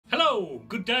Hello,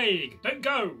 good day, don't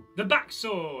go. The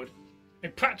backsword. A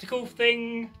practical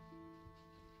thing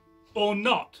or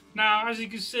not. Now, as you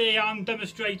can see, I'm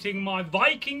demonstrating my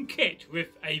Viking kit with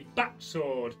a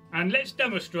backsword. And let's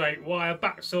demonstrate why a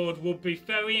backsword would be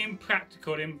very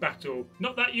impractical in battle.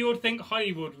 Not that you would think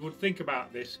Hollywood would think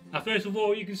about this. Now, first of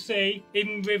all, you can see,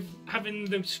 even with having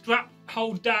the strap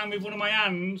hold down with one of my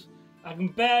hands, I can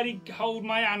barely hold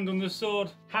my hand on the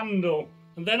sword handle.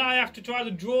 And then I have to try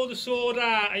to draw the sword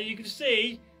out, and you can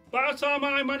see, by the time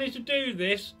I manage to do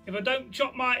this, if I don't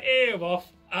chop my ear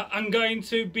off, I'm going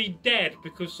to be dead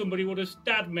because somebody would have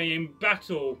stabbed me in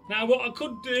battle. Now what I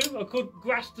could do, I could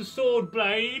grasp the sword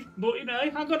blade, but you know,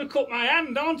 I'm going to cut my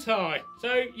hand, aren't I?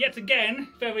 So yet again,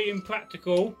 very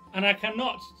impractical, and I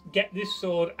cannot get this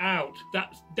sword out.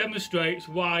 That demonstrates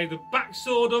why the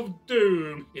backsword of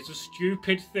doom is a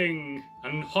stupid thing,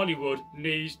 and Hollywood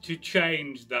needs to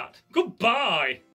change that. Goodbye!